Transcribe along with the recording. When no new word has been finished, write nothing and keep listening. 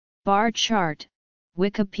Bar chart,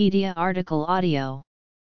 Wikipedia article audio.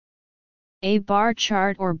 A bar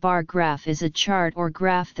chart or bar graph is a chart or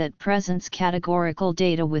graph that presents categorical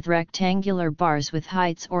data with rectangular bars with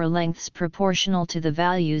heights or lengths proportional to the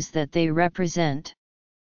values that they represent.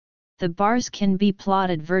 The bars can be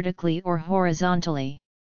plotted vertically or horizontally.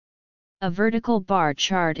 A vertical bar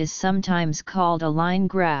chart is sometimes called a line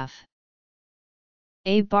graph.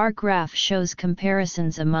 A bar graph shows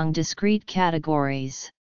comparisons among discrete categories.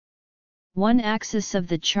 One axis of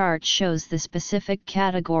the chart shows the specific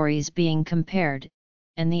categories being compared,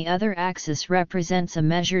 and the other axis represents a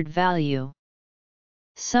measured value.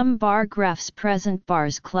 Some bar graphs present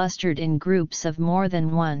bars clustered in groups of more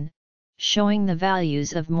than one, showing the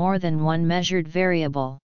values of more than one measured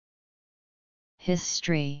variable.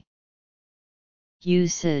 History.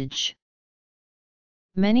 Usage.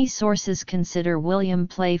 Many sources consider William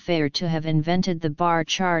Playfair to have invented the bar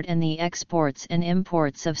chart and the exports and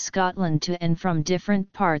imports of Scotland to and from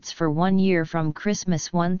different parts for 1 year from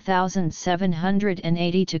Christmas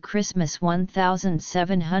 1780 to Christmas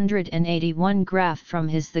 1781 graph from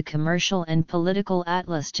his The Commercial and Political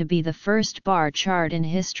Atlas to be the first bar chart in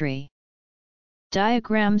history.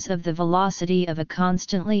 Diagrams of the velocity of a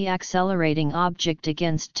constantly accelerating object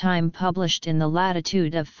against time published in the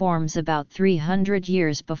latitude of forms about 300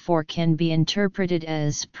 years before can be interpreted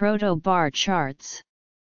as proto-bar charts.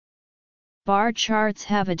 Bar charts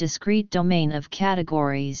have a discrete domain of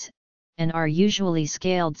categories, and are usually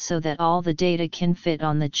scaled so that all the data can fit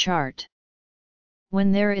on the chart.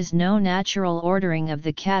 When there is no natural ordering of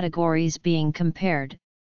the categories being compared,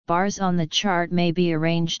 bars on the chart may be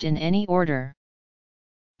arranged in any order.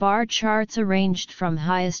 Bar charts arranged from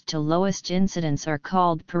highest to lowest incidence are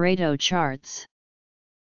called Pareto charts.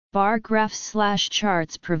 Bar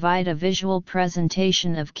graphs/charts provide a visual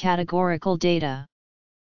presentation of categorical data.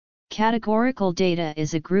 Categorical data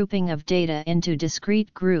is a grouping of data into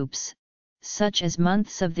discrete groups, such as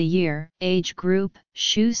months of the year, age group,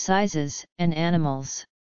 shoe sizes, and animals.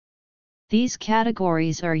 These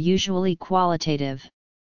categories are usually qualitative.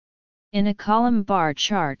 In a column bar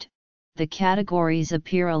chart, the categories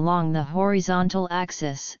appear along the horizontal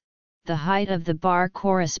axis. The height of the bar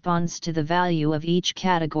corresponds to the value of each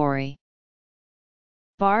category.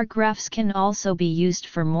 Bar graphs can also be used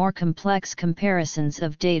for more complex comparisons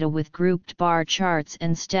of data with grouped bar charts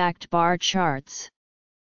and stacked bar charts.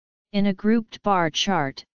 In a grouped bar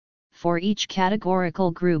chart, for each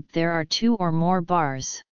categorical group there are 2 or more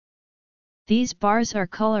bars. These bars are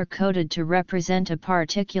color-coded to represent a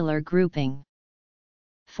particular grouping.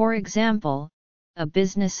 For example, a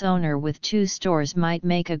business owner with 2 stores might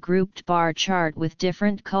make a grouped bar chart with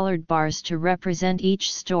different colored bars to represent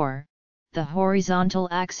each store. The horizontal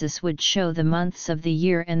axis would show the months of the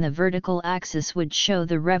year and the vertical axis would show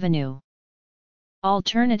the revenue.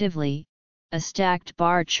 Alternatively, a stacked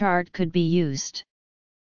bar chart could be used.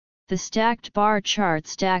 The stacked bar chart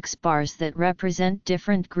stacks bars that represent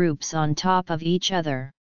different groups on top of each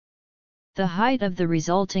other. The height of the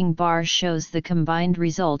resulting bar shows the combined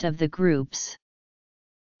result of the groups.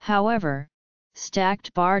 However,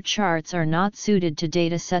 stacked bar charts are not suited to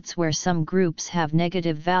datasets where some groups have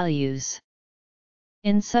negative values.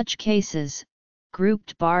 In such cases,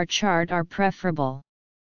 grouped bar chart are preferable.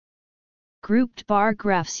 Grouped bar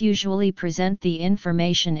graphs usually present the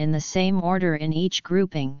information in the same order in each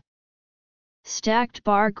grouping. Stacked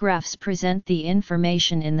bar graphs present the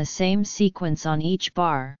information in the same sequence on each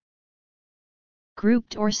bar.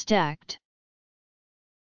 Grouped or stacked.